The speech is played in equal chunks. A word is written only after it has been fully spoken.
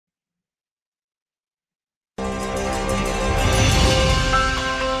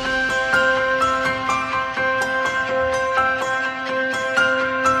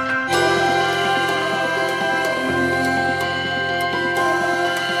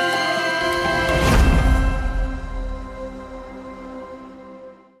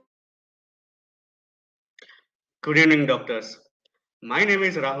Good evening, doctors. My name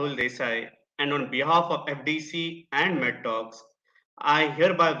is Rahul Desai, and on behalf of FDC and MedTalks, I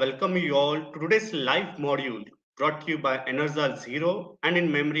hereby welcome you all to today's live module brought to you by Enerzal Zero and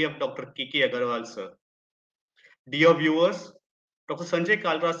in memory of Dr. Kiki Agarwal, sir. Dear viewers, Dr. Sanjay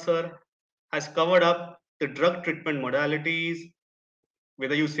Kalra, sir, has covered up the drug treatment modalities,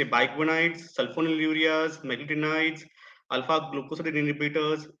 whether you say bicarbonides, sulfonylureas, meglitinides, alpha glucosidase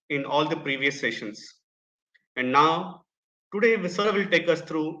inhibitors, in all the previous sessions. And now, today, Visara will take us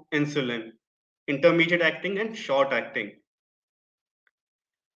through insulin, intermediate acting and short acting.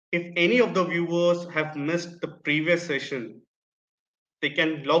 If any of the viewers have missed the previous session, they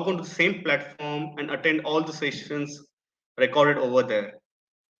can log on to the same platform and attend all the sessions recorded over there.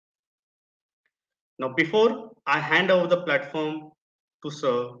 Now, before I hand over the platform to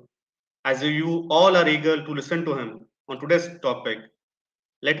Sir, as you all are eager to listen to him on today's topic,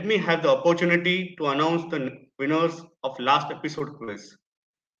 let me have the opportunity to announce the winners of last episode quiz.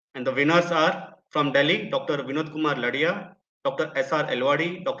 And the winners are from Delhi, Dr. Vinod Kumar Ladia, Dr. S.R.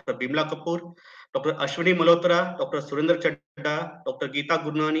 Elwadi, Dr. Bimla Kapoor, Dr. Ashwini Malhotra, Dr. Surinder Chadda, Dr. Geeta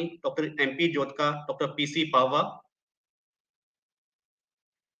Gurnani, Dr. M.P. Jyotka, Dr. P.C. Pava.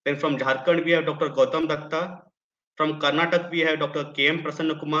 Then from Jharkhand, we have Dr. Gautam Datta. From Karnataka, we have Dr. K.M.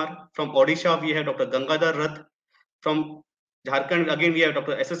 Prasanna Kumar. From Odisha, we have Dr. Gangadhar Rath. From Jharkhand, again, we have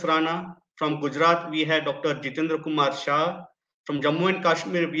Dr. S.S. Rana. From Gujarat, we have Dr. Jitendra Kumar Shah. From Jammu and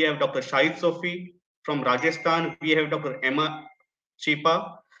Kashmir, we have Dr. Shahid Sofi. From Rajasthan, we have Dr. Emma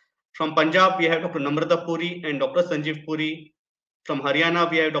Chipa. From Punjab, we have Dr. Namrata Puri and Dr. Sanjeev Puri. From Haryana,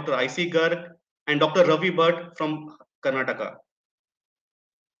 we have Dr. I.C. Garg and Dr. Ravi Bhatt from Karnataka.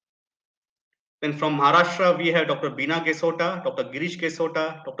 Then from Maharashtra, we have Dr. Beena Gesota, Dr. Girish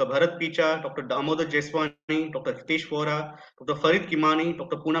Gesota, Dr. Bharat Picha, Dr. Damodar Jeswani, Dr. Hitesh Vora, Dr. Farid Kimani,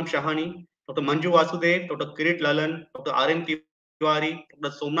 Dr. Poonam Shahani, Dr. Manju Vasudev, Dr. Kirit Lalan, Dr. R.M. Tiwari,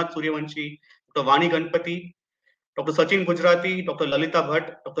 Dr. Somnath Suryavanshi, Dr. Vani Ganpati, Dr. Sachin Gujarati, Dr. Lalita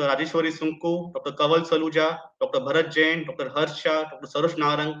Bhatt, Dr. Rajeshwari Sunku, Dr. Kaval Saluja, Dr. Bharat Jain, Dr. Harsh Shah, Dr. Sarosh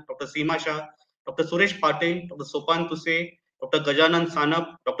Narang, Dr. Seema Shah, Dr. Suresh Patil, Dr. Sopan Tuse, Dr. Gajanan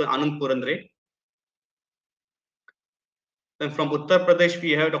Sanap, Dr. Anand Purandre. Then from Uttar Pradesh,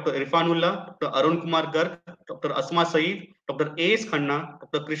 we have Dr. Irfanullah, Dr. Arun Kumar Garg, Dr. Asma Saeed, Dr. A.S. Khanna,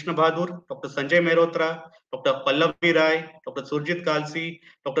 Dr. Krishna Bahadur, Dr. Sanjay Mehrotra, Dr. Pallavi Rai, Dr. Surjit Kalsi,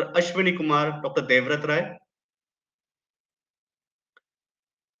 Dr. Ashwini Kumar, Dr. Devrat Rai.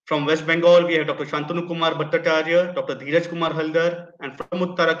 From West Bengal, we have Dr. Shantanu Kumar Bhattacharya, Dr. Dheeraj Kumar Haldar, and from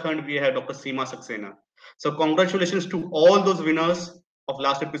Uttarakhand, we have Dr. Seema Saxena. So congratulations to all those winners of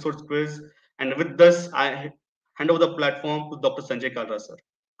last episode's quiz. And with this, I hand over the platform to Dr. Sanjay Kalra, sir.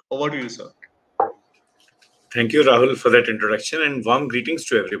 Over to you, sir. Thank you, Rahul, for that introduction and warm greetings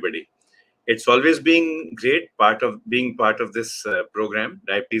to everybody. It's always been great being part of this program,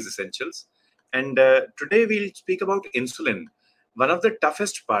 Diabetes Essentials. And today we'll speak about insulin, one of the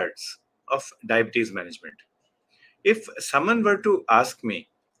toughest parts of diabetes management. If someone were to ask me,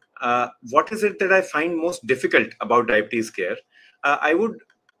 what is it that I find most difficult about diabetes care, I would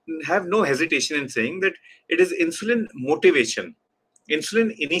have no hesitation in saying that it is insulin motivation,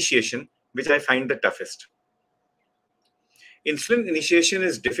 insulin initiation, which I find the toughest. Insulin initiation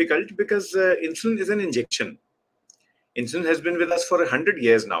is difficult because insulin is an injection. Insulin has been with us for 100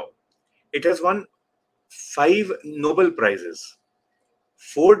 years now. It has won 5 Nobel Prizes,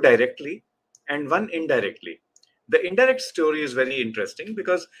 4 directly and 1 indirectly. The indirect story is very interesting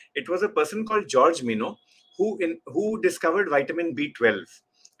because it was a person called George Minot who discovered vitamin B12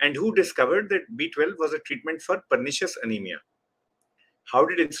 and who discovered that B12 was a treatment for pernicious anemia. How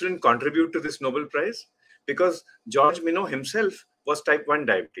did insulin contribute to this Nobel Prize? Because George Minot himself was type 1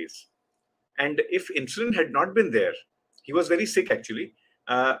 diabetes. And if insulin had not been there, he was very sick actually.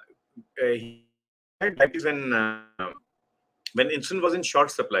 He had diabetes when insulin was in short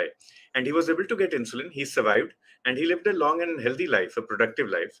supply. And he was able to get insulin. He survived. And he lived a long and healthy life, a productive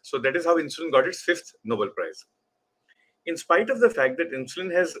life. So that is how insulin got its 5th Nobel Prize. In spite of the fact that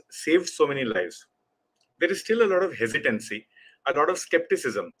insulin has saved so many lives, there is still a lot of hesitancy, a lot of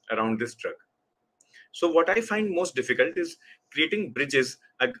skepticism around this drug. So what I find most difficult is creating bridges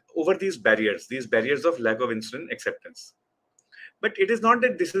over these barriers of lack of insulin acceptance. But it is not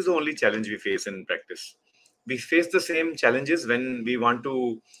that this is the only challenge we face in practice. We face the same challenges when we want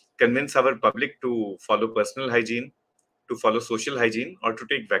to convince our public to follow personal hygiene, to follow social hygiene, or to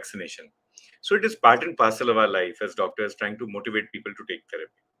take vaccination. So it is part and parcel of our life as doctors trying to motivate people to take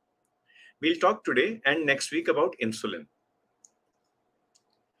therapy. We'll talk today and next week about insulin.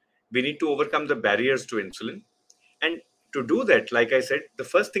 We need to overcome the barriers to insulin. And to do that, like I said, the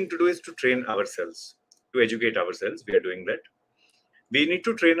first thing to do is to train ourselves. to educate ourselves. We are doing that. We need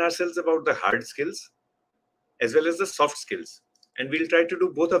to train ourselves about the hard skills as well as the soft skills. And we'll try to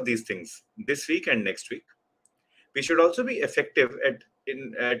do both of these things this week and next week. We should also be effective at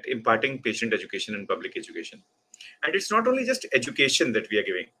imparting patient education and public education. And it's not only just education that we are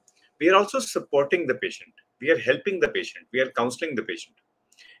giving. We are also supporting the patient. We are helping the patient. We are counseling the patient.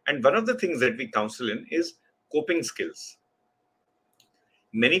 And one of the things that we counsel in is coping skills.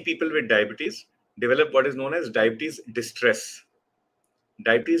 Many people with diabetes develop what is known as diabetes distress.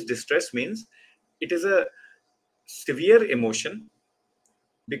 Diabetes distress means it is a severe emotion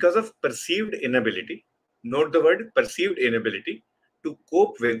because of perceived inability, note the word perceived inability, to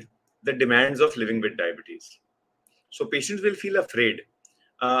cope with the demands of living with diabetes. So patients will feel afraid.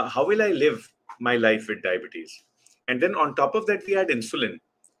 How will I live my life with diabetes? And then on top of that, we add insulin.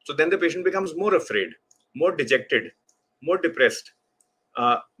 So then the patient becomes more afraid, more dejected, more depressed.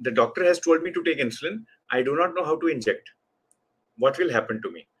 The doctor has told me to take insulin. I do not know how to inject. What will happen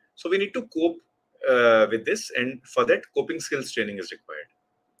to me? So we need to cope with this, and for that, coping skills training is required.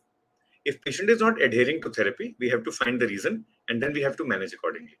 If patient is not adhering to therapy, we have to find the reason, and then we have to manage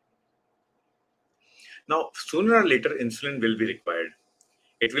accordingly. Now, sooner or later, insulin will be required.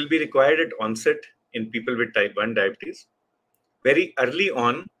 It will be required at onset in people with type 1 diabetes, very early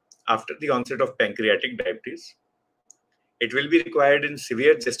on after the onset of pancreatic diabetes. It will be required in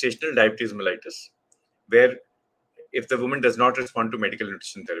severe gestational diabetes mellitus, where if the woman does not respond to medical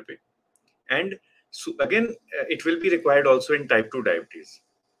nutrition therapy. And so again, it will be required also in type 2 diabetes.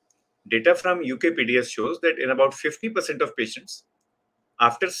 Data from UK PDS shows that in about 50% of patients,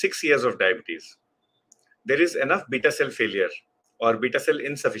 after 6 years of diabetes, there is enough beta cell failure or beta cell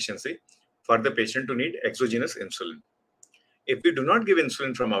insufficiency for the patient to need exogenous insulin. If we do not give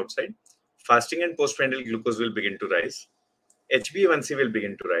insulin from outside, fasting and postprandial glucose will begin to rise, HbA1c will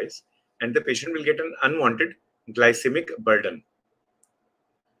begin to rise, and the patient will get an unwanted glycemic burden.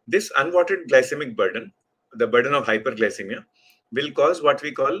 This unwanted glycemic burden, the burden of hyperglycemia, will cause what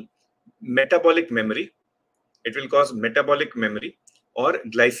we call metabolic memory. It will cause metabolic memory or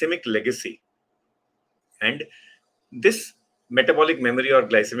glycemic legacy. And this metabolic memory or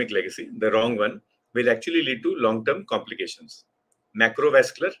glycemic legacy, the wrong one, will actually lead to long-term complications,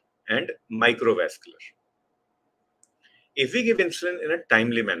 macrovascular and microvascular. If we give insulin in a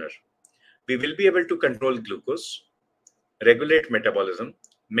timely manner, we will be able to control glucose, regulate metabolism,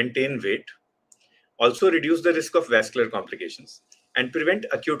 maintain weight, also reduce the risk of vascular complications, and prevent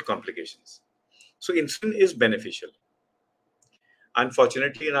acute complications. So insulin is beneficial.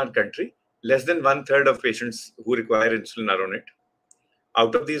 Unfortunately, in our country, less than 1/3 of patients who require insulin are on it.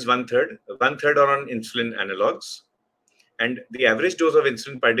 Out of these 1/3, 1/3 are on insulin analogs, and the average dose of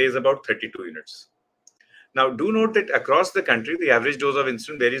insulin per day is about 32 units. Now, do note that across the country, the average dose of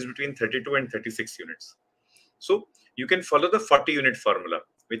insulin varies between 32 and 36 units. So you can follow the 40-unit formula,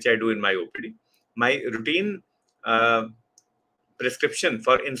 which I do in my OPD. My routine prescription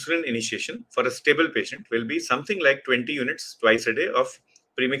for insulin initiation for a stable patient will be something like 20 units twice a day of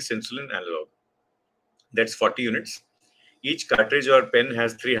premixed insulin analog. That's 40 units. Each cartridge or pen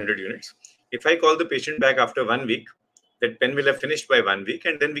has 300 units. If I call the patient back after 1 week, that pen will have finished by 1 week,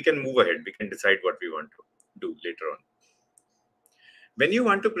 and then we can move ahead. We can decide what we want to do later on. When you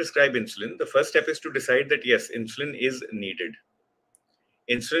want to prescribe insulin, the first step is to decide that yes, insulin is needed.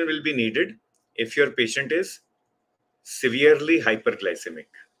 Insulin will be needed if your patient is severely hyperglycemic,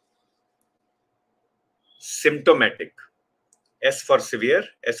 symptomatic, S for severe,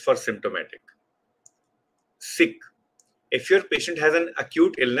 S for symptomatic, sick, if your patient has an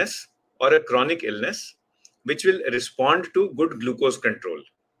acute illness or a chronic illness which will respond to good glucose control.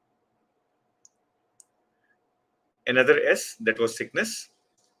 Another S, that was sickness.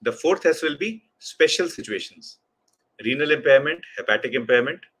 The fourth S will be special situations: renal impairment, hepatic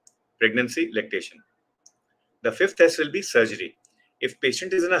impairment, pregnancy, lactation. The fifth S will be surgery. If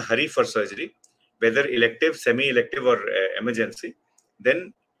patient is in a hurry for surgery, whether elective, semi-elective, or emergency,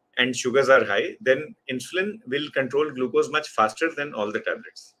 then and sugars are high, then insulin will control glucose much faster than all the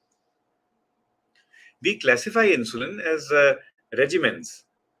tablets. We classify insulin as regimens: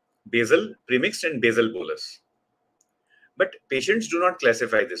 basal, premixed, and basal bolus. But patients do not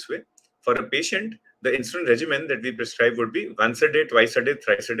classify this way. For a patient, the insulin regimen that we prescribe would be once a day, twice a day,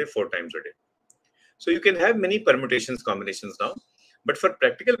 thrice a day, 4 times a day. So you can have many permutations, combinations now. But for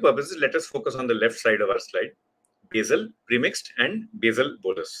practical purposes, let us focus on the left side of our slide: basal, premixed, and basal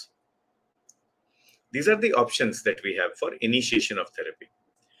bolus. These are the options that we have for initiation of therapy.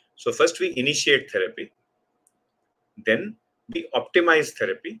 So first we initiate therapy. Then we optimize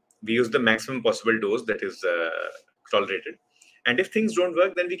therapy. We use the maximum possible dose that is tolerated. And if things don't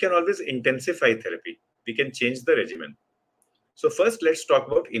work, then we can always intensify therapy. we can change the regimen. So first, let's talk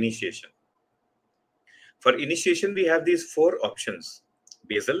about initiation. For initiation, we have these 4 options: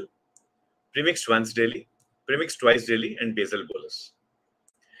 basal, premixed once daily, premixed twice daily, and basal bolus.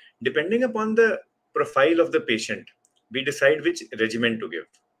 Depending upon the profile of the patient, we decide which regimen to give.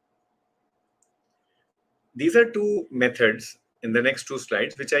 These are 2 methods in the next 2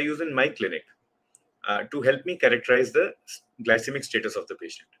 slides, which I use in my clinic to help me characterize the glycemic status of the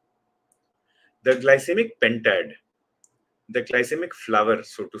patient. The glycemic pentad, the glycemic flower,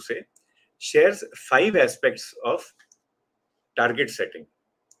 so to say, shares 5 aspects of target setting.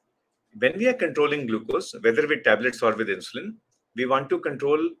 When we are controlling glucose, whether with tablets or with insulin, we want to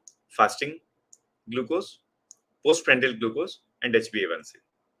control fasting glucose, postprandial glucose, and HbA1c.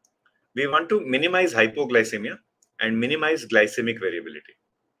 We want to minimize hypoglycemia and minimize glycemic variability.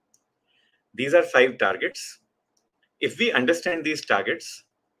 These are 5 targets. If we understand these targets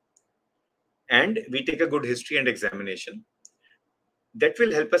and we take a good history and examination, that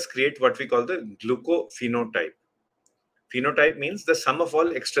will help us create what we call the glucophenotype. Phenotype means the sum of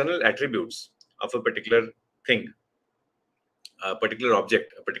all external attributes of a particular thing, a particular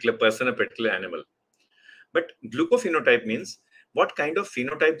object, a particular person, a particular animal. But glucophenotype means what kind of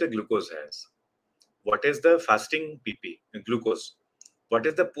phenotype the glucose has. What is the fasting PP, glucose? What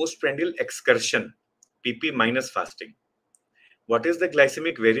is the postprandial excursion, PP minus fasting? What is the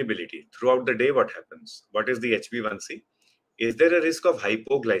glycemic variability? Throughout the day, what happens? What is the HbA1c? Is there a risk of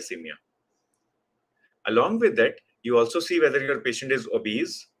hypoglycemia? Along with that, you also see whether your patient is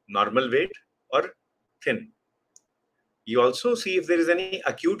obese, normal weight, or thin. You also see if there is any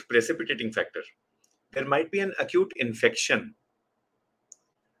acute precipitating factor. There might be an acute infection,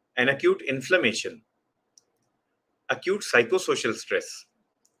 an acute inflammation, acute psychosocial stress.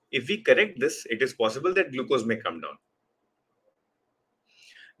 If we correct this, it is possible that glucose may come down.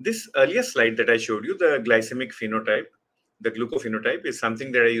 This earlier slide that I showed you, the glycemic phenotype, the glucophenotype, is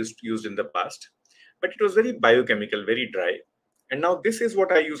something that I used in the past, but it was very biochemical, very dry. And now this is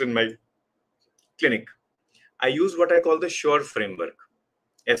what I use in my clinic. I use what I call the SURE framework,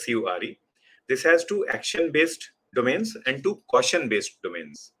 SURE. This has 2 action-based domains and 2 caution-based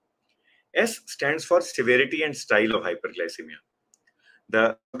domains. S stands for severity and style of hyperglycemia.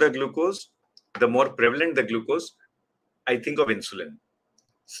 The more the glucose, the more prevalent the glucose, I think of insulin.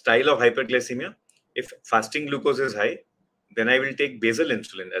 Style of hyperglycemia, if fasting glucose is high, then I will take basal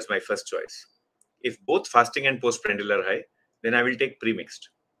insulin as my first choice. If both fasting and postprandial are high, then I will take premixed.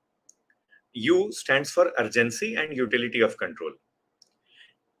 U stands for urgency and utility of control.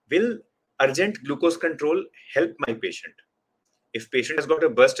 Will urgent glucose control help my patient? If patient has got a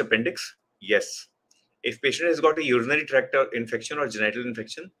burst appendix, yes. If patient has got a urinary tract infection or genital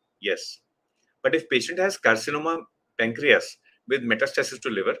infection, yes. But if patient has carcinoma pancreas with metastasis to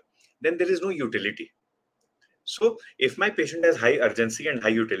liver, then there is no utility. So if my patient has high urgency and high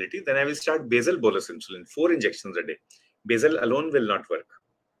utility, then I will start basal bolus insulin, 4 injections a day. Basal alone will not work.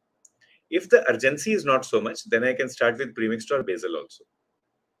 If the urgency is not so much, then I can start with premixed or basal also.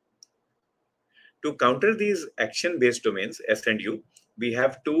 To counter these action-based domains, S and U, we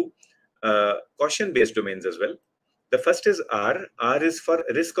have 2 caution-based domains as well. The first is R. R is for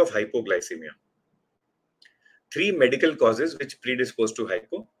risk of hypoglycemia. 3 medical causes which predispose to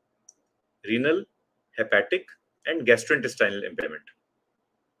hypo: renal, hepatic, and gastrointestinal impairment.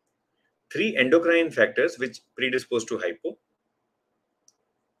 3 endocrine factors which predispose to hypo: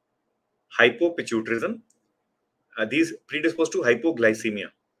 hypopituitarism. These predispose to hypoglycemia: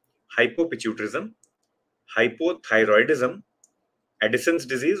 hypopituitarism, hypothyroidism, Addison's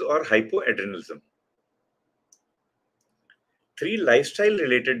disease, or hypoadrenalism. 3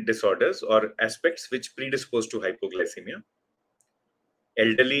 lifestyle-related disorders or aspects which predispose to hypoglycemia: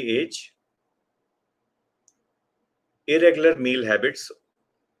 elderly age, irregular meal habits,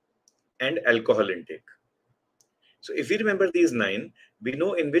 and alcohol intake. So if we remember these 9, we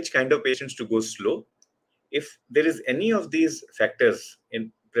know in which kind of patients to go slow. If there is any of these factors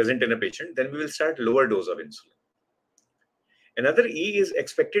present in a patient, then we will start lower dose of insulin. Another E is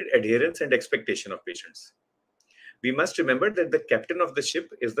expected adherence and expectation of patients. We must remember that the captain of the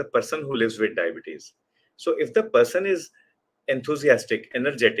ship is the person who lives with diabetes. So if the person is enthusiastic,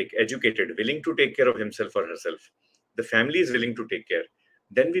 energetic, educated, willing to take care of himself or herself, the family is willing to take care,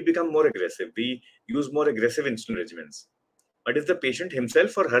 then we become more aggressive. We use more aggressive insulin regimens. But if the patient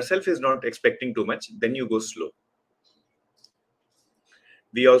himself or herself is not expecting too much, then you go slow.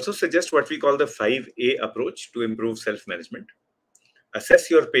 We also suggest what we call the 5A approach to improve self-management. Assess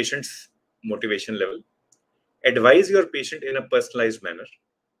your patient's motivation level. Advise your patient in a personalized manner.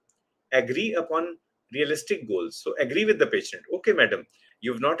 Agree upon realistic goals. So agree with the patient. Okay, madam,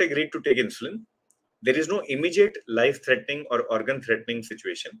 you've not agreed to take insulin. There is no immediate life-threatening or organ-threatening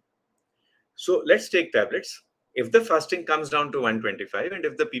situation. So let's take tablets. If the fasting comes down to 125 and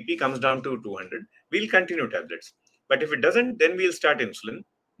if the PP comes down to 200, we'll continue tablets. But if it doesn't, then we'll start insulin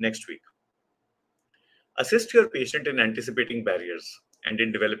next week. Assist your patient in anticipating barriers and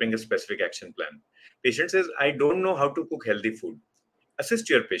in developing a specific action plan. Patient says, I don't know how to cook healthy food. Assist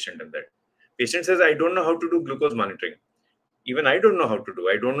your patient in that. Patient says, I don't know how to do glucose monitoring. Even I don't know how to do.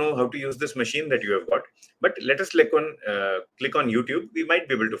 I don't know how to use this machine that you have got. But let us click on YouTube. We might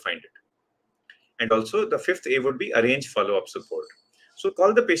be able to find it. And also the fifth A would be arrange follow-up support. So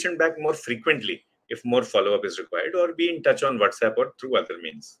call the patient back more frequently if more follow-up is required, or be in touch on WhatsApp or through other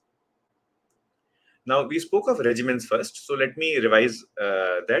means. Now, we spoke of regimens first. So let me revise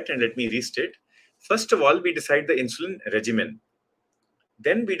that and let me restate. First of all, we decide the insulin regimen.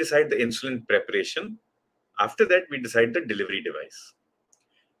 Then we decide the insulin preparation. After that, we decide the delivery device.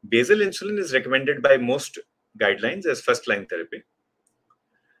 Basal insulin is recommended by most guidelines as first-line therapy.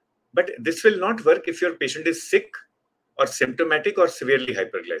 But this will not work if your patient is sick or symptomatic or severely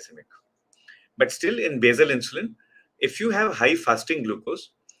hyperglycemic. But still, in basal insulin, if you have high fasting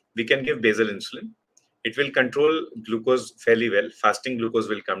glucose, we can give basal insulin. It will control glucose fairly well. Fasting glucose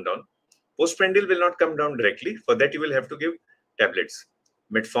will come down. Postprandial will not come down directly. For that, you will have to give tablets.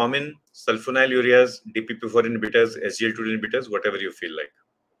 Metformin, sulfonylureas, DPP4 inhibitors, SGLT2 inhibitors, whatever you feel like.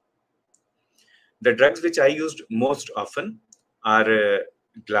 The drugs which I used most often are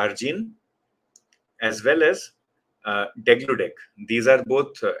glargine as well as degludec. These are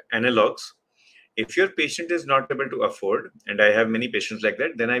both analogs. If your patient is not able to afford, and I have many patients like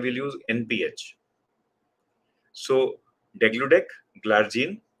that, then I will use NPH. So degludec,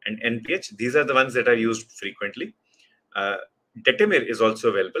 glargine, and NPH, these are the ones that are used frequently. Detemir is also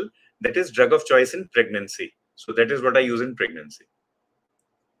available. That is drug of choice in pregnancy. So that is what I use in pregnancy.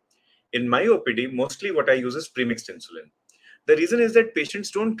 In my OPD, mostly what I use is premixed insulin. The reason is that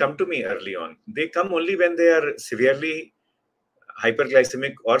patients don't come to me early on. They come only when they are severely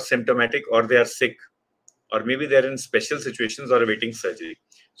hyperglycemic or symptomatic, or they are sick, or maybe they're in special situations or awaiting surgery.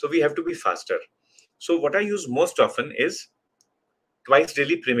 So we have to be faster. So what I use most often is twice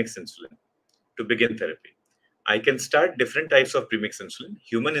daily premix insulin to begin therapy. I can start different types of premix insulin.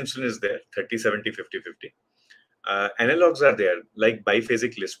 Human insulin is there, 30, 70, 50, 50. Analogs are there, like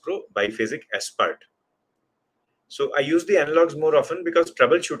biphasic Lispro, biphasic Aspart. So I use the analogs more often because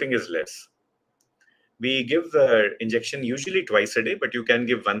troubleshooting is less. We give the injection usually twice a day, but you can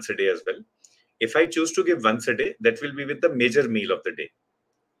give once a day as well. If I choose to give once a day, that will be with the major meal of the day.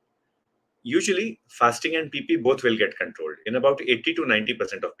 Usually, fasting and PP both will get controlled in about 80 to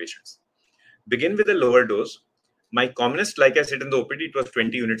 90% of patients. Begin with a lower dose. My commonest, like I said in the OPD, it was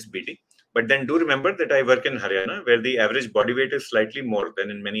 20 units BD. But then do remember that I work in Haryana, where the average body weight is slightly more than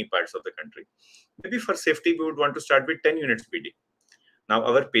in many parts of the country. Maybe for safety, we would want to start with 10 units BD. Now,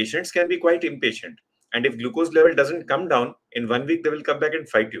 our patients can be quite impatient. And if glucose level doesn't come down, in 1 week, they will come back and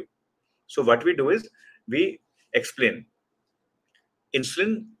fight you. So what we do is, we explain.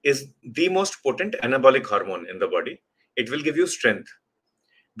 Insulin is the most potent anabolic hormone in the body. It will give you strength.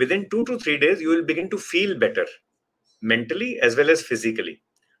 Within 2 to 3 days, you will begin to feel better, mentally as well as physically.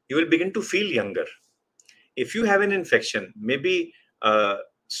 You will begin to feel younger. If you have an infection, maybe a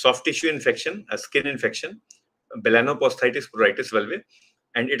soft tissue infection, a skin infection, melanoposthitis pruritus vulvae,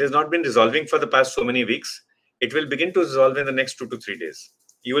 and it has not been resolving for the past so many weeks, it will begin to resolve in the next 2 to 3 days.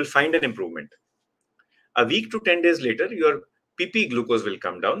 You will find an improvement. A week to 10 days later, your PP glucose will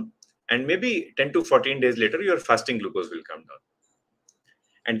come down, and maybe 10 to 14 days later, your fasting glucose will come down.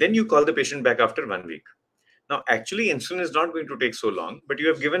 And then you call the patient back after 1 week. Now, actually, insulin is not going to take so long, but you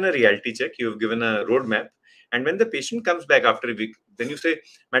have given a reality check, you have given a roadmap. And when the patient comes back after a week, then you say,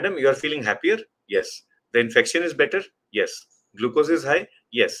 Madam, you are feeling happier? Yes. The infection is better? Yes. Glucose is high?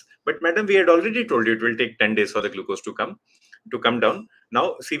 Yes. But Madam, we had already told you it will take 10 days for the glucose to come down.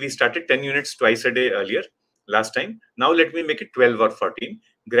 Now, see, we started 10 units twice a day earlier, last time. Now, let me make it 12 or 14.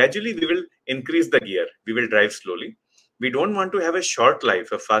 Gradually, we will increase the gear. We will drive slowly. We don't want to have a short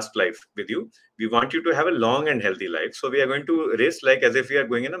life, a fast life with you. We want you to have a long and healthy life. So we are going to race like as if we are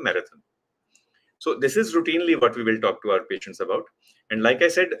going in a marathon. So this is routinely what we will talk to our patients about. And like I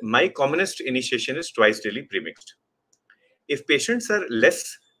said, my commonest initiation is twice daily premixed. If patients are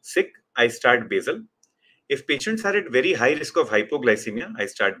less sick, I start basal. If patients are at very high risk of hypoglycemia, I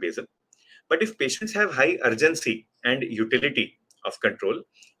start basal. But if patients have high urgency and utility of control,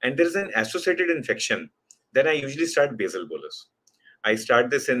 and there is an associated infection, then I usually start basal bolus. I start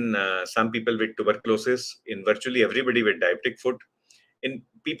this in some people with tuberculosis, in virtually everybody with diabetic foot, in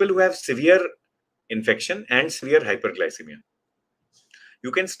people who have severe infection and severe hyperglycemia.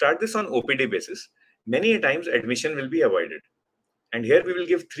 You can start this on OPD basis. many a times admission will be avoided. And here we will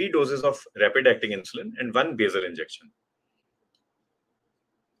give 3 doses of rapid-acting insulin and 1 basal injection.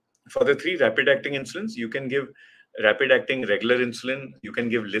 For the 3 rapid-acting insulins, you can give rapid-acting regular insulin, you can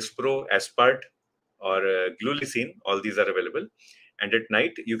give Lispro, Aspart, or Glulicine. All these are available. And at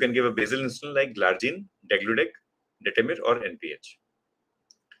night, you can give a basal insulin like Glargine, Degludec, Detemir, or NPH.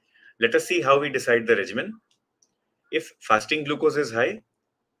 Let us see how we decide the regimen. If fasting glucose is high,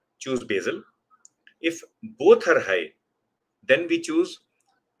 choose basal. If both are high, then we choose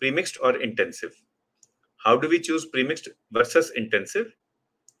premixed or intensive. How do we choose premixed versus intensive?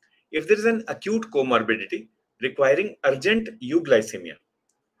 If there is an acute comorbidity requiring urgent euglycemia,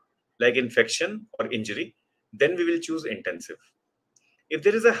 like infection or injury, then we will choose intensive. If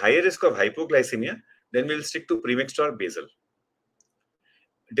there is a higher risk of hypoglycemia, then we will stick to premixed or basal.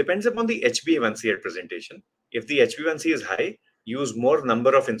 Depends upon the HbA1c at presentation. If the HbA1c is high, use more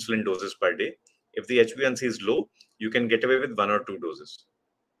number of insulin doses per day. If the HbA1c is low, you can get away with 1 or 2 doses.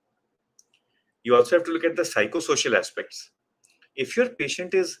 You also have to look at the psychosocial aspects. If your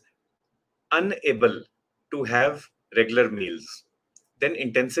patient is unable to have regular meals, then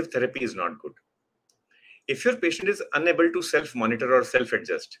intensive therapy is not good. If your patient is unable to self-monitor or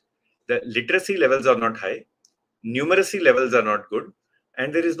self-adjust, the literacy levels are not high, numeracy levels are not good,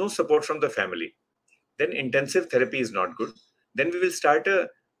 and there is no support from the family, then intensive therapy is not good. Then we will start a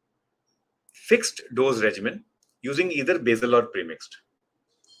fixed dose regimen using either basal or premixed.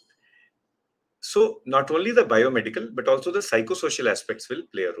 So not only the biomedical, but also the psychosocial aspects will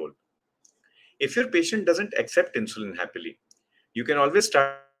play a role. If your patient doesn't accept insulin happily, you can always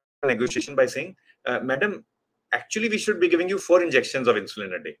start a negotiation by saying, Madam, actually we should be giving you 4 injections of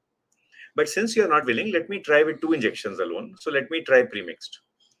insulin a day. But since you are not willing, let me try with 2 injections alone. So let me try premixed.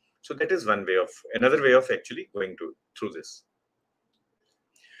 So that is another way of actually going through this.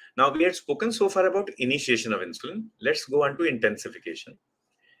 Now we had spoken so far about initiation of insulin. Let's go on to intensification.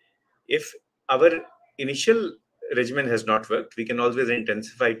 If our initial regimen has not worked, we can always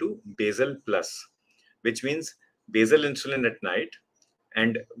intensify to basal plus, which means basal insulin at night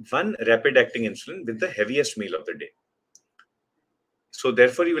and 1 rapid acting insulin with the heaviest meal of the day. So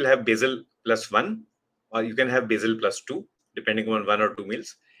therefore you will have basal plus 1, or you can have basal plus 2, depending on 1 or 2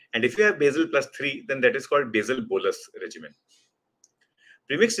 meals. And if you have basal plus 3, then that is called basal bolus regimen.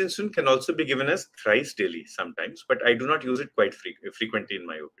 Premixed insulin can also be given as thrice daily sometimes, but I do not use it quite frequently in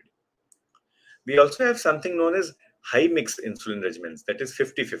my OPD. We also have something known as high mix insulin regimens, that is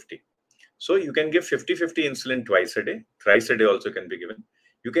 50-50. So you can give 50-50 insulin twice a day, thrice a day also can be given.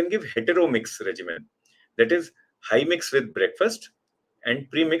 You can give hetero mix regimen, that is high mix with breakfast and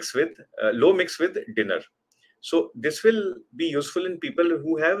pre-mix with low mix with dinner. So this will be useful in people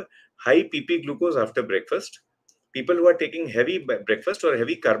who have high PP glucose after breakfast, people who are taking heavy breakfast or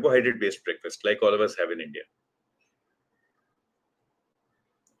heavy carbohydrate based breakfast like all of us have in India.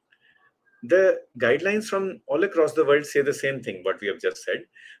 The guidelines from all across the world say the same thing, what we have just said.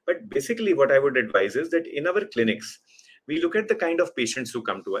 But basically what I would advise is that in our clinics, we look at the kind of patients who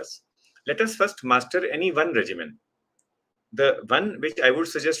come to us. Let us first master any one regimen. The one which I would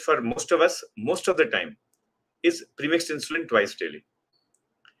suggest for most of us, most of the time, is premixed insulin twice daily.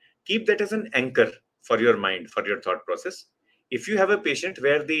 Keep that as an anchor for your mind, for your thought process. If you have a patient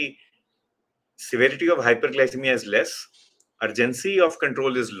where the severity of hyperglycemia is less, urgency of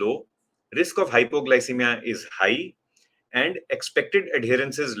control is low, risk of hypoglycemia is high, and expected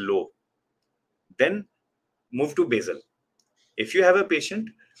adherence is low, then move to basal. If you have a patient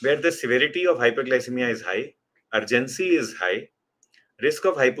where the severity of hyperglycemia is high, urgency is high, risk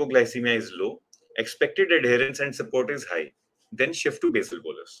of hypoglycemia is low, expected adherence and support is high, then shift to basal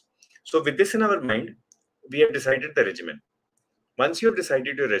bolus. So with this in our mind, we have decided the regimen. Once you have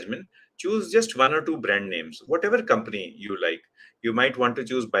decided your regimen, choose just 1 or 2 brand names, whatever company you like. You might want to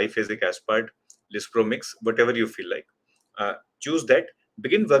choose biphasic aspart, Lispro mix, whatever you feel like. Choose that,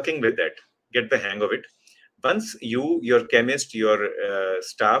 begin working with that, get the hang of it. Once you, your chemist, your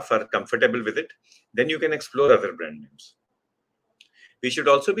staff are comfortable with it, then you can explore other brand names. We should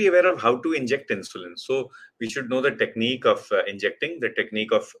also be aware of how to inject insulin. So we should know the technique of injecting, the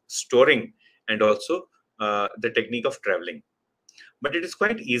technique of storing, and also the technique of traveling. But it is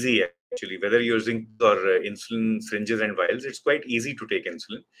quite easy actually, whether you're using or insulin syringes and vials, it's quite easy to take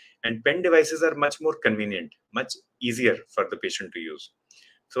insulin. And pen devices are much more convenient, much easier for the patient to use.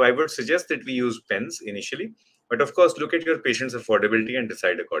 So I would suggest that we use pens initially, but of course, look at your patient's affordability and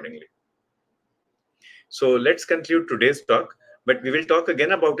decide accordingly. So let's conclude today's talk, but we will talk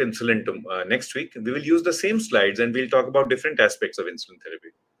again about insulin next week. We will use the same slides and we'll talk about different aspects of insulin therapy.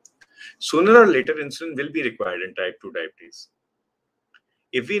 Sooner or later, insulin will be required in type 2 diabetes.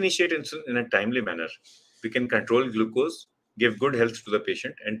 If we initiate insulin in a timely manner, we can control glucose, give good health to the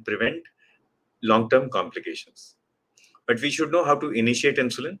patient, and prevent long-term complications. But we should know how to initiate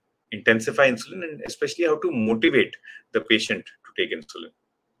insulin, intensify insulin, and especially how to motivate the patient to take insulin.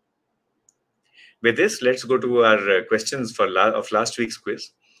 With this, let's go to our questions of last week's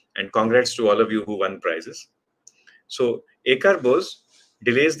quiz. And congrats to all of you who won prizes. So, acarbose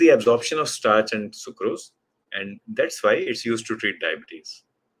delays the absorption of starch and sucrose, and that's why it's used to treat diabetes.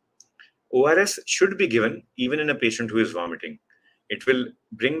 ORS should be given even in a patient who is vomiting. It will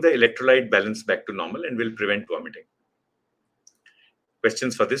bring the electrolyte balance back to normal and will prevent vomiting.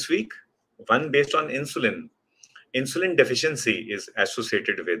 Questions for this week. One based on insulin. Insulin deficiency is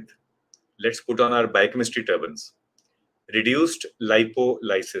associated with, let's put on our biochemistry turbans, reduced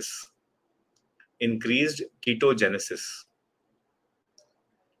lipolysis, increased ketogenesis,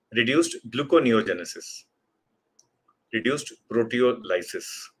 reduced gluconeogenesis, reduced proteolysis.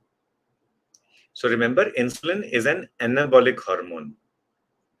 So remember, insulin is an anabolic hormone.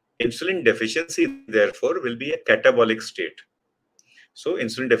 Insulin deficiency, therefore, will be a catabolic state. So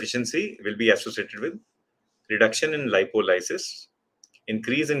insulin deficiency will be associated with reduction in lipolysis,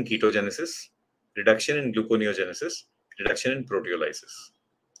 increase in ketogenesis, reduction in gluconeogenesis, reduction in proteolysis.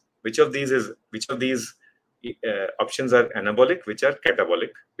 Which of these options are anabolic, which are catabolic?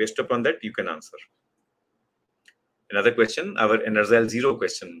 Based upon that, you can answer. Another question, our Enerzal Zero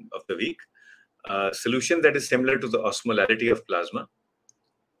question of the week. Solution that is similar to the osmolarity of plasma,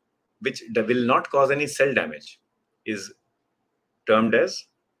 which will not cause any cell damage, is termed as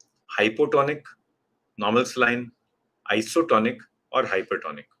hypotonic, normal saline, isotonic, or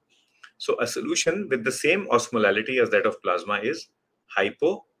hypertonic. So a solution with the same osmolality as that of plasma is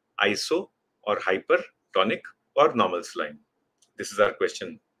hypo, iso, or hypertonic, or normal saline. This is our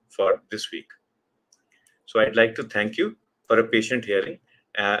question for this week. So I'd like to thank you for a patient hearing.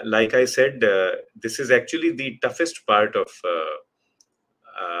 Like I said, this is actually the toughest part of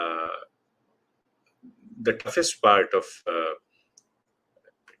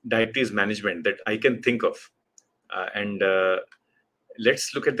diabetes management that I can think of.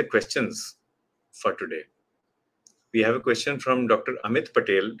 Let's look at the questions for today. We have a question from Dr. Amit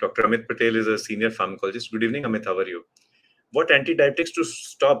Patel. Dr. Amit Patel is a senior pharmacologist. Good evening, Amit. How are you? What antidiabetics to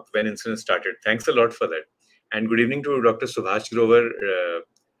stop when insulin started? Thanks a lot for that. And good evening to Dr. Subhash Grover,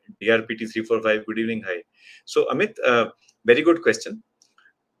 DRPT345. Good evening. Hi. So, Amit, very good question.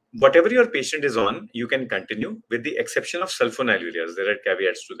 Whatever your patient is on, you can continue with the exception of sulfonylureas. There are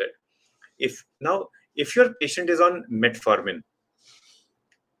caveats to that. If your patient is on metformin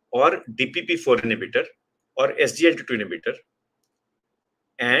or DPP4 inhibitor or SGLT2 inhibitor,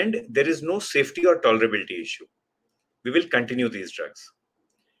 and there is no safety or tolerability issue, we will continue these drugs.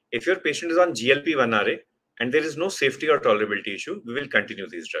 If your patient is on GLP-1RA and there is no safety or tolerability issue, we will continue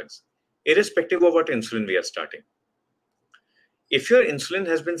these drugs, irrespective of what insulin we are starting. If your insulin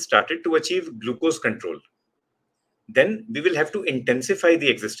has been started to achieve glucose control, then we will have to intensify the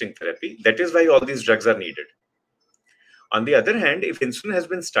existing therapy. That is why all these drugs are needed. On the other hand, if insulin has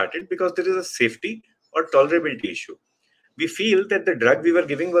been started because there is a safety or tolerability issue, we feel that the drug we were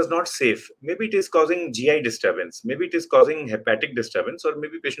giving was not safe. Maybe it is causing GI disturbance, maybe it is causing hepatic disturbance, or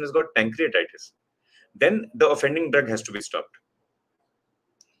maybe patient has got pancreatitis. Then the offending drug has to be stopped.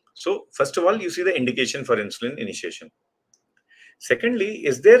 So first of all, you see the indication for insulin initiation. Secondly,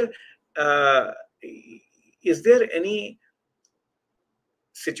 is there any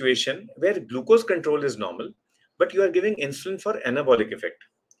situation where glucose control is normal, but you are giving insulin for anabolic effect?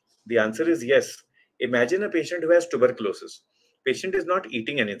 The answer is yes. Imagine a patient who has tuberculosis. Patient is not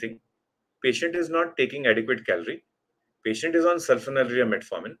eating anything. Patient is not taking adequate calorie. Patient is on sulfonylurea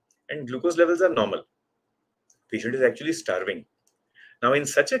metformin and glucose levels are normal. Patient is actually starving. Now, in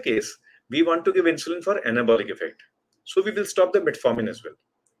such a case, we want to give insulin for anabolic effect. So we will stop the metformin as well.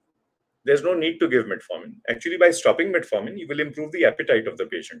 There's no need to give metformin. Actually, by stopping metformin, you will improve the appetite of the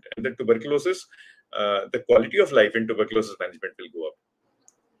patient, and the tuberculosis, the quality of life in tuberculosis management will go up.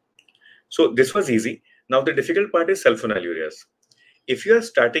 So this was easy. Now the difficult part is sulfonylureas. If you are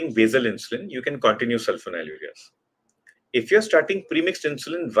starting basal insulin, you can continue sulfonylureas. If you are starting premixed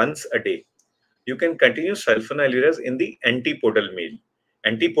insulin once a day, you can continue sulfonylureas in the antipodal meal.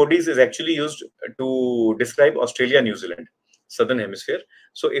 Antipodes is actually used to describe Australia, New Zealand, Southern Hemisphere.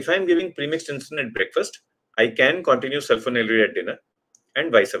 So if I'm giving premixed insulin at breakfast, I can continue sulfonylurea at dinner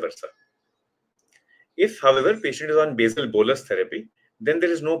and vice versa. If, however, patient is on basal bolus therapy, then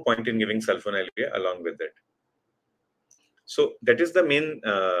there is no point in giving sulfonylurea along with that. So that is the main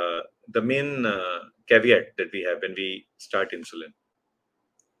caveat that we have when we start insulin.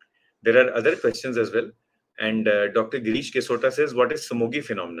 There are other questions as well, And Dr. Girish Kesota says, what is Somogi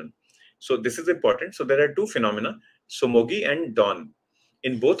phenomenon? So this is important. So there are two phenomena, Somogi and dawn.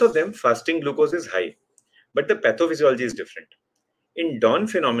 In both of them, fasting glucose is high, but the pathophysiology is different. In dawn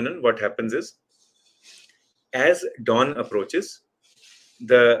phenomenon, what happens is, as dawn approaches,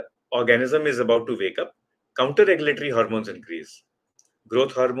 the organism is about to wake up, counter-regulatory hormones increase.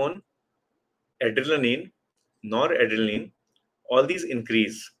 Growth hormone, adrenaline, noradrenaline, all these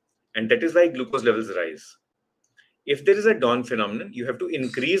increase, and that is why glucose levels rise. If there is a dawn phenomenon, you have to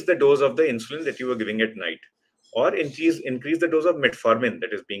increase the dose of the insulin that you were giving at night, or increase the dose of metformin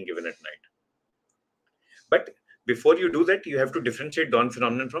that is being given at night. But before you do that, you have to differentiate dawn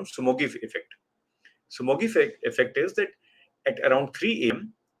phenomenon from Somogi effect. Somogi effect is that at around 3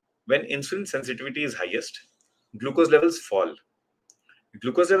 a.m., when insulin sensitivity is highest, glucose levels fall.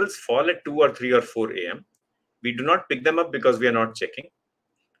 Glucose levels fall at 2 or 3 or 4 a.m. We do not pick them up because we are not checking,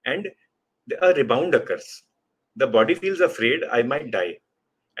 and a rebound occurs. The body feels afraid, I might die,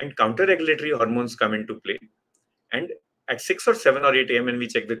 and counter-regulatory hormones come into play. And at 6 or 7 or 8 a.m. when we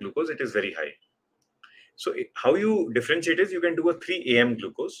check the glucose, it is very high. So how you differentiate is, you can do a 3 a.m.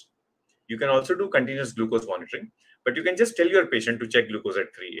 glucose. You can also do continuous glucose monitoring, but you can just tell your patient to check glucose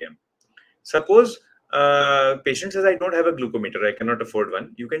at 3 a.m. Suppose patient says, I don't have a glucometer, I cannot afford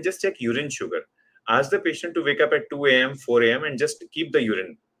one. You can just check urine sugar. Ask the patient to wake up at 2 a.m., 4 a.m. and just keep the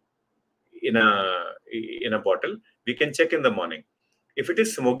urine in a bottle. We can check in the morning. If it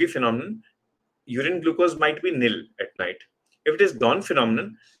is Somogi phenomenon, urine glucose might be nil at night. If it is dawn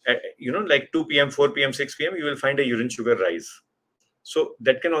phenomenon, like 2 p.m., 4 p.m., 6 p.m., you will find a urine sugar rise. So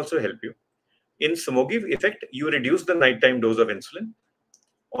that can also help you. In Somogi effect, you reduce the nighttime dose of insulin,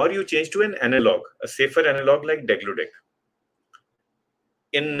 or you change to an analog, a safer analog like degludec.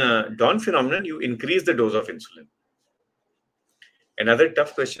 In dawn phenomenon, you increase the dose of insulin. Another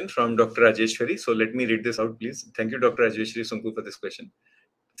tough question from Dr. Rajeshwari. So let me read this out, please. Thank you, Dr. Rajeshwari Sunku, for this question.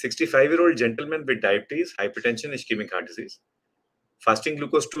 65-year-old gentleman with diabetes, hypertension, ischemic heart disease. Fasting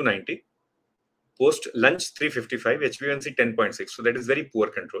glucose 290. Post lunch 355, HbA1c 10.6. So that is very poor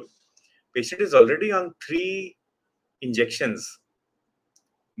control. Patient is already on 3 injections.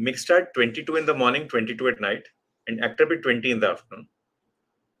 Mixtard 22 in the morning, 22 at night, and Actrapid 20 in the afternoon.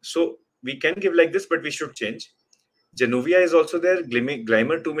 So we can give like this, but we should change. Januvia is also there,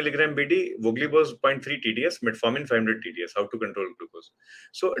 Glymer 2 mg BD, Voglibos 0.3 TDS, Metformin 500 TDS, how to control glucose.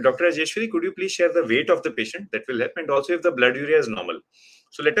 So Dr. Ajeshwari, could you please share the weight of the patient? That will help, and also if the blood urea is normal.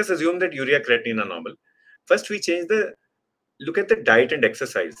 So let us assume that urea creatinine are normal. First, we look at the diet and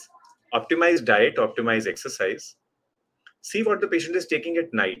exercise. Optimize diet, optimize exercise. See what the patient is taking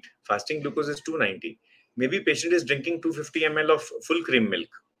at night. Fasting glucose is 290. Maybe patient is drinking 250 ml of full cream milk.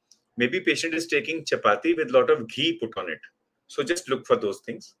 Maybe patient is taking chapati with a lot of ghee put on it. So just look for those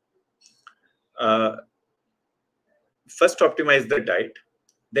things. First, optimize the diet.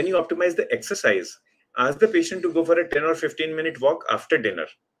 Then you optimize the exercise. Ask the patient to go for a 10 or 15-minute walk after dinner.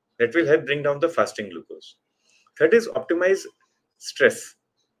 That will help bring down the fasting glucose. Third is optimize stress.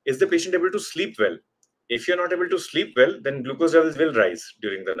 Is the patient able to sleep well? If you're not able to sleep well, then glucose levels will rise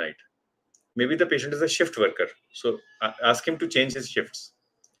during the night. Maybe the patient is a shift worker. So ask him to change his shifts.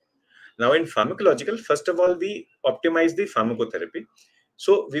 Now in pharmacological, first of all, we optimize the pharmacotherapy.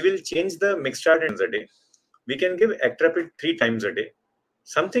 So we will change the mixtard a day. We can give Actrapid 3 times a day.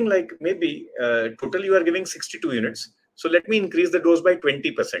 Something like maybe total you are giving 62 units. So let me increase the dose by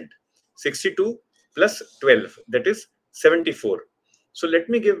 20%. 62 plus 12, that is 74. So let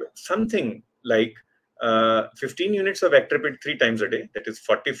me give something like 15 units of Actrapid 3 times a day, that is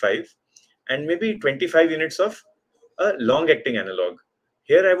 45, and maybe 25 units of a long-acting analog.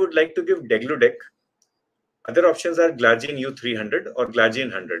 Here I would like to give degludec. Other options are glargine U300 or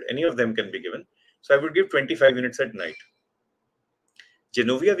glargine 100. Any of them can be given. So I would give 25 units at night.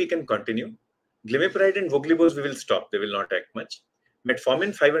 Januvia we can continue. Glimepiride and Voglibos we will stop. They will not act much.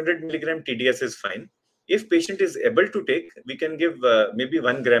 Metformin 500 mg TDS is fine. If patient is able to take, we can give maybe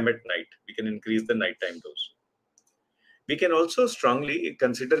 1 gram at night. We can increase the nighttime dose. We can also strongly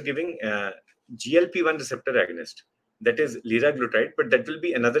consider giving GLP-1 receptor agonist. That is liraglutide, but that will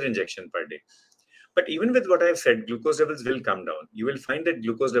be another injection per day. But even with what I have said, glucose levels will come down. You will find that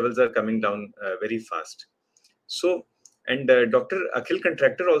glucose levels are coming down very fast. So, and Dr. Akhil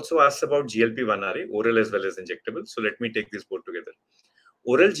Contractor also asks about GLP-1RA, oral as well as injectable. So let me take this both together.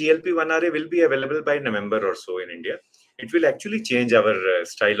 Oral GLP-1RA will be available by November or so in India. It will actually change our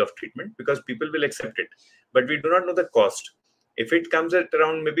style of treatment because people will accept it. But we do not know the cost. If it comes at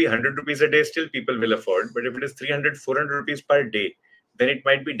around maybe 100 rupees a day, still people will afford. But if it is 300, 400 rupees per day, then it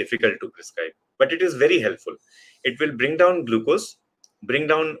might be difficult to prescribe. But it is very helpful. It will bring down glucose, bring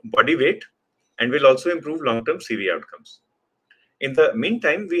down body weight, and will also improve long-term CV outcomes. In the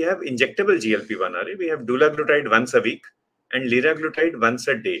meantime, we have injectable GLP-1 RA. We have dulaglutide once a week and liraglutide once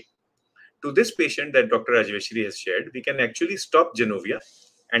a day. To this patient that Dr. Rajveshri has shared, we can actually stop Januvia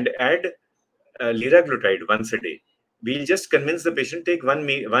and add liraglutide once a day. We'll just convince the patient take one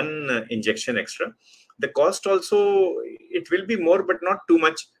injection extra. The cost also, it will be more, but not too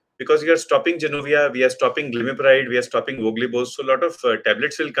much, because we are stopping Januvia, we are stopping glimepiride, we are stopping voglibose. So a lot of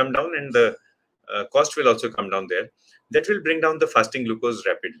tablets will come down, and the cost will also come down there. That will bring down the fasting glucose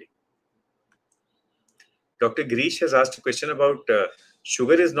rapidly. Dr. Girish has asked a question about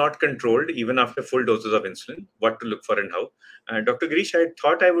sugar is not controlled even after full doses of insulin, what to look for and how. Dr. Girish, I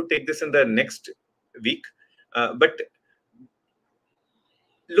thought I would take this in the next week, but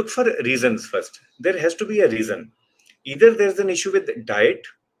look for reasons first. There has to be a reason. Either there's an issue with diet,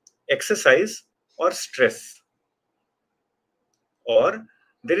 exercise, or stress, or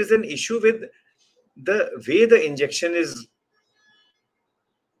there is an issue with the way the injection is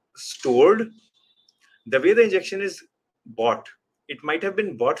stored, the way the injection is bought. It might have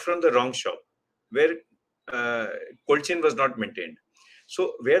been bought from the wrong shop where cold chain was not maintained.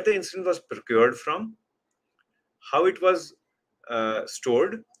 So where the insulin was procured from, how it was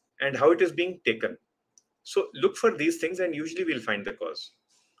stored, and how it is being taken. So look for these things, and usually we'll find the cause.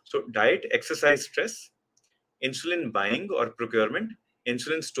 So diet, exercise, stress, insulin buying or procurement,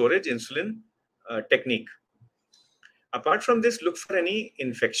 insulin storage, insulin technique. Apart from this, look for any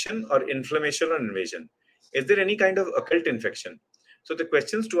infection or inflammation or invasion. Is there any kind of occult infection? So the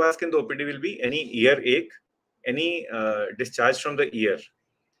questions to ask in the OPD will be any ear ache, any discharge from the ear,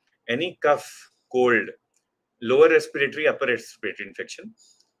 any cough, cold, lower respiratory, upper respiratory infection,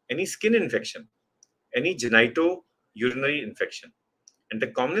 any skin infection, any genito-urinary infection. And the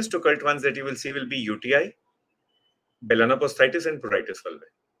commonest occult ones that you will see will be UTI, melanocystitis, and pruritus fulvi.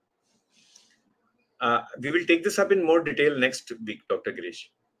 We will take this up in more detail next week, Dr.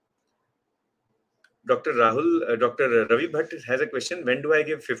 Girish. Dr. Ravi Bhatt has a question. When do I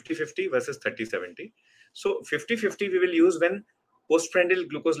give 50-50 versus 30-70? So 50-50 we will use when postprandial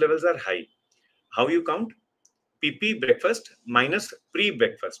glucose levels are high. How you count? PP breakfast minus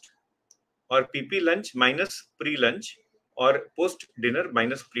pre-breakfast, or PP lunch minus pre-lunch, or post-dinner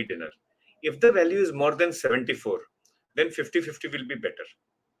minus pre-dinner. If the value is more than 74, then 50-50 will be better.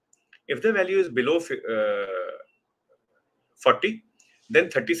 If the value is below 40, then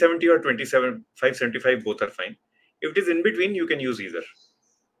 30-70 or 25-75 both are fine. If it is in between, you can use either.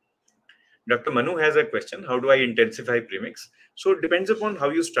 Dr. Manu has a question. How do I intensify premix? So it depends upon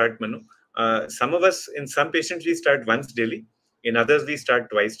how you start, Manu. Some of us, in some patients, we start once daily. In others, we start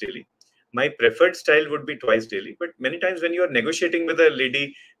twice daily. My preferred style would be twice daily. But many times when you are negotiating with a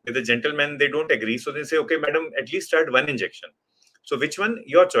lady, with a gentleman, they don't agree. So they say, okay, madam, at least start one injection. So which one?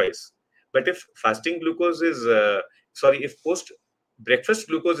 Your choice. But if fasting glucose is, if post-breakfast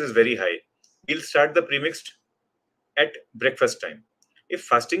glucose is very high, we'll start the premixed at breakfast time. If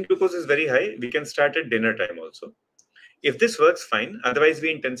fasting glucose is very high, we can start at dinner time also. If this works, fine. Otherwise,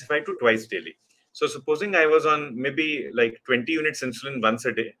 we intensify to twice daily. So supposing I was on maybe like 20 units insulin once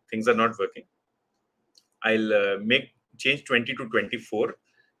a day, things are not working. I'll change 20 to 24.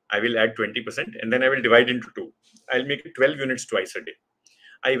 I will add 20%, and then I will divide into 2. I'll make it 12 units twice a day.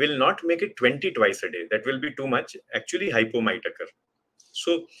 I will not make it 20 twice a day. That will be too much. Actually, hypo might occur.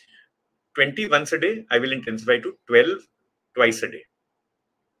 So 20 once a day, I will intensify to 12 twice a day.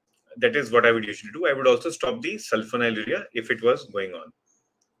 That is what I would usually do. I would also stop the sulfonylurea if it was going on.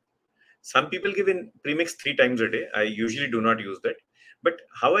 Some people give in premix 3 times a day. I usually do not use that. But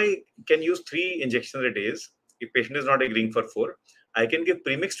how I can use 3 injections a day is, if patient is not agreeing for 4, I can give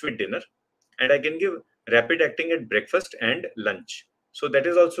premixed with dinner, and I can give rapid acting at breakfast and lunch. So that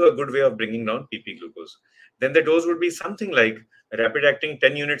is also a good way of bringing down PP glucose. Then the dose would be something like rapid acting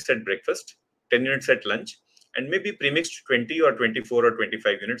 10 units at breakfast, 10 units at lunch, and maybe premixed 20 or 24 or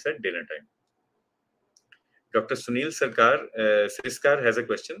 25 units at dinner time. Dr. Sunil Sriskar has a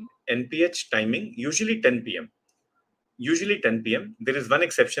question. NPH timing, usually 10 p.m. Usually 10 p.m. There is one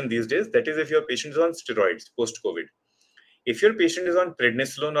exception these days. That is if your patient is on steroids post-COVID. If your patient is on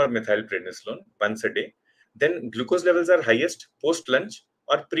prednisolone or methylprednisolone once a day, then glucose levels are highest post-lunch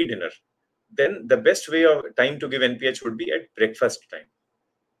or pre-dinner. Then the best way of time to give NPH would be at breakfast time.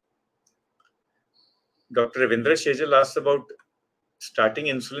 Dr. Ravindra Shejal asks about starting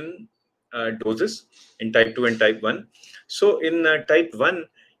insulin doses in type 2 and type 1. So in type 1,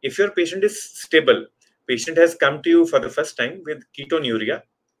 if your patient is stable, patient has come to you for the first time with ketonuria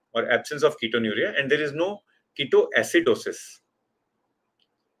or absence of ketonuria, and there is no ketoacidosis,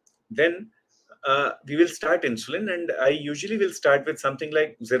 then we will start insulin, and I usually will start with something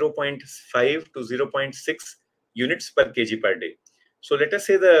like 0.5 to 0.6 units per kg per day. So let us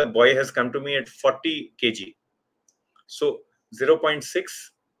say the boy has come to me at 40 kg. So 0.6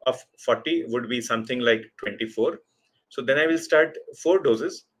 of 40 would be something like 24. So then I will start 4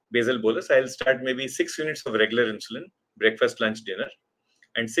 doses basal bolus. I will start maybe 6 units of regular insulin, breakfast, lunch, dinner,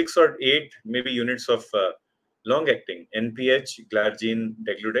 and 6 or 8 maybe units of long-acting NPH, glargine,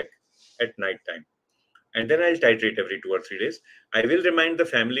 degludec at night time. And then I'll titrate every 2 or 3 days. I will remind the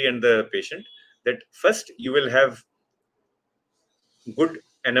family and the patient that first you will have good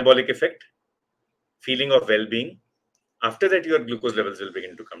anabolic effect, feeling of well-being. After that, your glucose levels will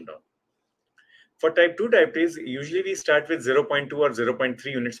begin to come down. For type 2 diabetes, usually we start with 0.2 or 0.3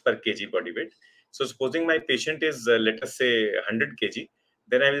 units per kg body weight. So supposing my patient is, let us say, 100 kg,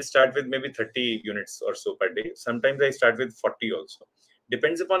 then I will start with maybe 30 units or so per day. Sometimes I start with 40 also.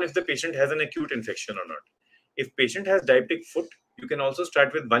 Depends upon if the patient has an acute infection or not. If patient has diabetic foot, you can also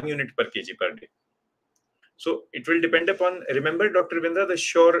start with 1 unit per kg per day. So it will depend upon, remember Dr. Vindra, the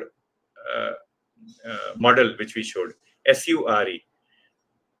SURE model which we showed, SURE,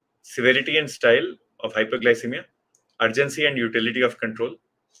 severity and style of hyperglycemia, urgency and utility of control,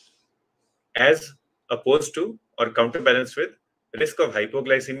 as opposed to or counterbalanced with risk of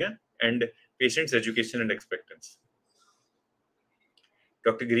hypoglycemia and patient's education and expectancy.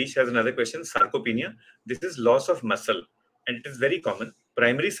 Dr. Girish has another question. Sarcopenia. This is loss of muscle, and it is very common.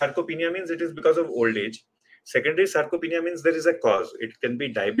 Primary sarcopenia means it is because of old age. Secondary sarcopenia means there is a cause. It can be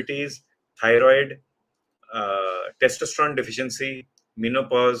diabetes, thyroid, testosterone deficiency,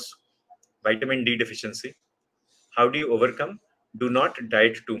 menopause, vitamin D deficiency. How do you overcome? Do not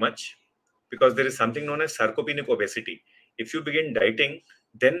diet too much, because there is something known as sarcopenic obesity. If you begin dieting,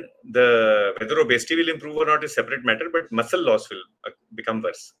 then whether obesity will improve or not is separate matter, but muscle loss will become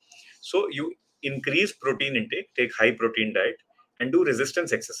worse. So you increase protein intake, take high protein diet, and do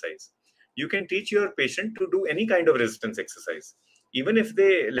resistance exercise. You can teach your patient to do any kind of resistance exercise. Even if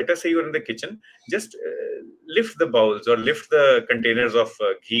they, let us say you're in the kitchen, just lift the bowls or lift the containers of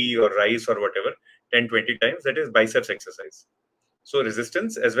ghee or rice or whatever 10-20 times. That is biceps exercise. So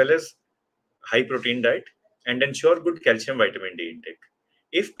resistance as well as high protein diet, and ensure good calcium vitamin D intake.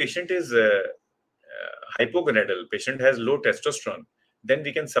 If patient is hypogonadal, patient has low testosterone, then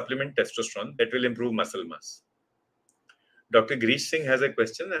we can supplement testosterone. That will improve muscle mass. Dr. Girish Singh has a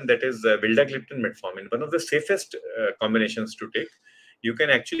question, and that is vildagliptin metformin, one of the safest combinations to take. You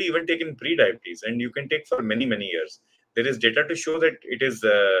can actually even take in pre-diabetes, and you can take for many, many years. There is data to show that it is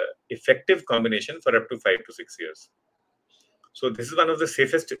effective combination for up to 5 to 6 years. So this is one of the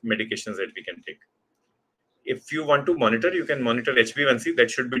safest medications that we can take. If you want to monitor, you can monitor HbA1c. That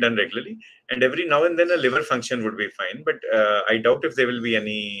should be done regularly. And every now and then a liver function would be fine. But I doubt if there will be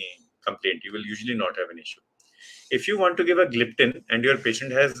any complaint. You will usually not have an issue. If you want to give a gliptin and your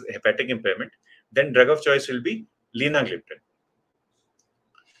patient has hepatic impairment, then drug of choice will be linagliptin.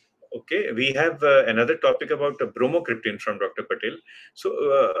 Okay, we have another topic about bromocriptine from Dr. Patel. So,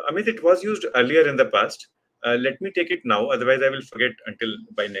 Amit, it was used earlier in the past. Let me take it now. Otherwise, I will forget until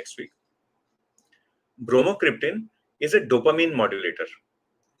by next week. Bromocriptine is a dopamine modulator.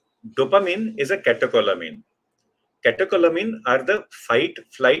 Dopamine is a catecholamine. Catecholamine are the fight,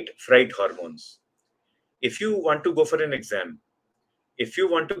 flight, fright hormones. If you want to go for an exam, if you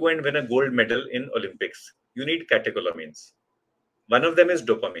want to go and win a gold medal in Olympics, you need catecholamines. One of them is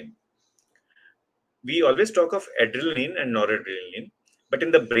dopamine. We always talk of adrenaline and noradrenaline, but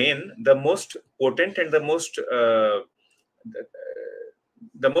in the brain, the most potent and the most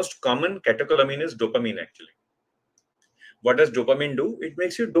common catecholamine is dopamine actually. What does dopamine do? It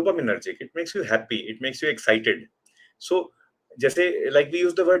makes you dopaminergic. It makes you happy. It makes you excited. So, just like we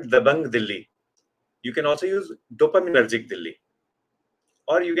use the word dabang Delhi, you can also use dopaminergic Delhi.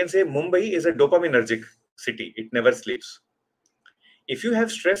 Or you can say Mumbai is a dopaminergic city. It never sleeps. If you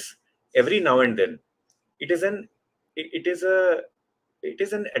have stress every now and then, it is an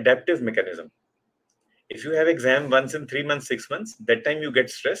adaptive mechanism. If you have exam once in 3 months, 6 months, that time you get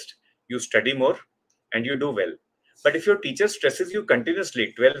stressed, you study more, and you do well. But if your teacher stresses you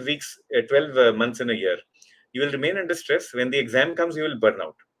continuously, 12 months in a year, you will remain under stress. When the exam comes, you will burn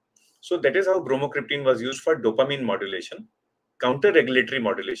out. So that is how bromocriptine was used for dopamine modulation, counter-regulatory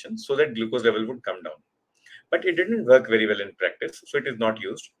modulation, so that glucose level would come down. But it didn't work very well in practice, so it is not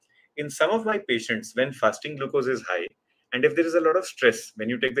used. In some of my patients, when fasting glucose is high, and if there is a lot of stress, when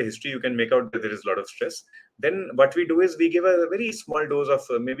you take the history, you can make out that there is a lot of stress. Then what we do is we give a very small dose of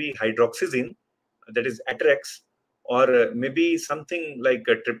maybe hydroxyzine, that is Atrex, or maybe something like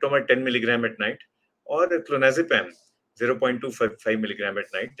a tryptophan 10 milligram at night, or clonazepam 0.25 milligram at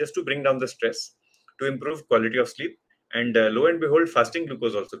night, just to bring down the stress, to improve quality of sleep. And lo and behold, fasting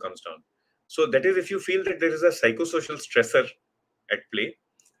glucose also comes down. So that is if you feel that there is a psychosocial stressor at play,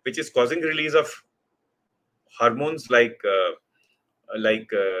 which is causing release of hormones like the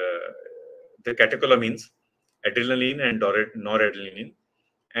catecholamines, adrenaline and noradrenaline,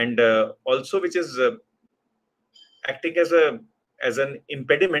 and also which is acting as an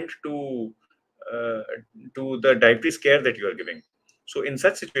impediment uh, to the diabetes care that you are giving. So in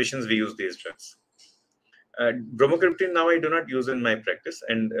such situations, we use these drugs. Bromocriptine now I do not use in my practice,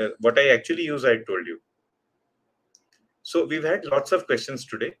 and what I actually use, I told you. So we've had lots of questions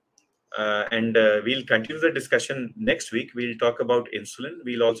today, and we'll continue the discussion next week. We'll talk about insulin.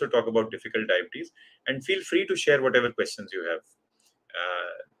 We'll also talk about difficult diabetes, and feel free to share whatever questions you have.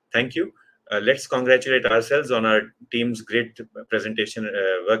 Thank you. Let's congratulate ourselves on our team's great presentation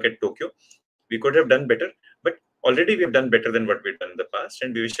work at Tokyo. We could have done better, but already we have done better than what we've done in the past,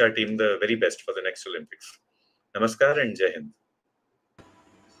 and we wish our team the very best for the next Olympics. Namaskar and Jai Hind.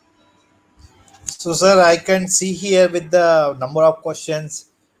 So, sir, I can see here with the number of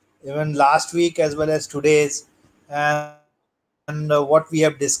questions, even last week as well as today's, and what we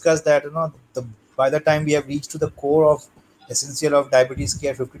have discussed that by the time we have reached to the core of essential of diabetes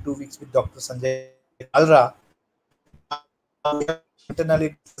care, 52 weeks with Dr. Sanjay Kalra. Now we have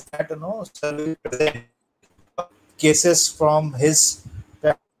internally discussed that sir will present cases from his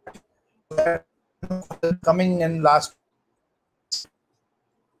practice so that coming in last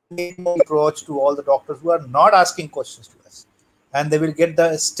 2 weeks approach to all the doctors who are not asking questions to us, and they will get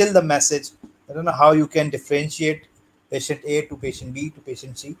the still the message. I don't know how you can differentiate patient A to patient B to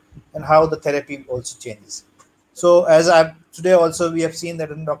patient C, and how the therapy also changes. So as I today also we have seen that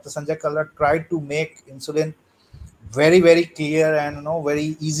Dr. Sanjay Kalra tried to make insulin very clear and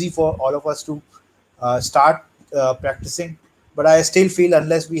very easy for all of us to start practicing. But I still feel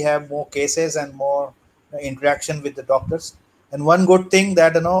unless we have more cases and more interaction with the doctors. And one good thing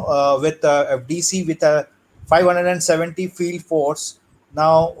that with FDC with a 570 field force,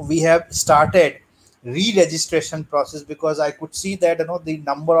 now we have started re-registration process, because I could see that the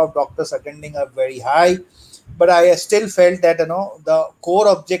number of doctors attending are very high, but I still felt that the core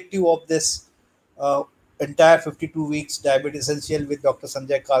objective of this uh, entire 52 weeks diabetes essential with Dr.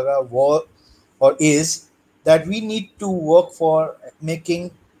 Sanjay Kalra was or is that we need to work for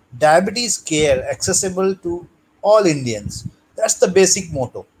making diabetes care accessible to all Indians. That's the basic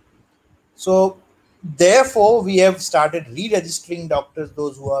motto. So, therefore, we have started re-registering doctors,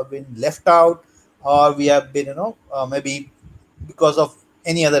 those who have been left out, or we have been, maybe because of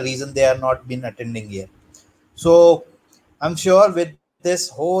any other reason they are not been attending here. So, I'm sure with this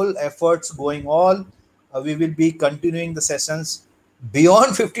whole efforts going all, we will be continuing the sessions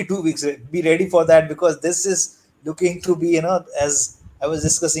beyond 52 weeks. Be ready for that, because this is looking to be, as I was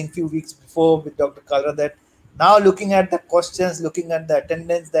discussing few weeks before with Dr. Kalra, that now looking at the questions, looking at the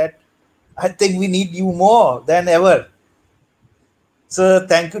attendance, that I think we need you more than ever. So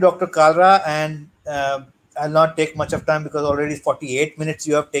thank you, Dr. Kalra, and I'll not take much of time because already 48 minutes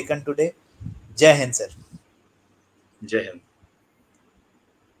you have taken today. Jai Hind, sir. Jai Hind.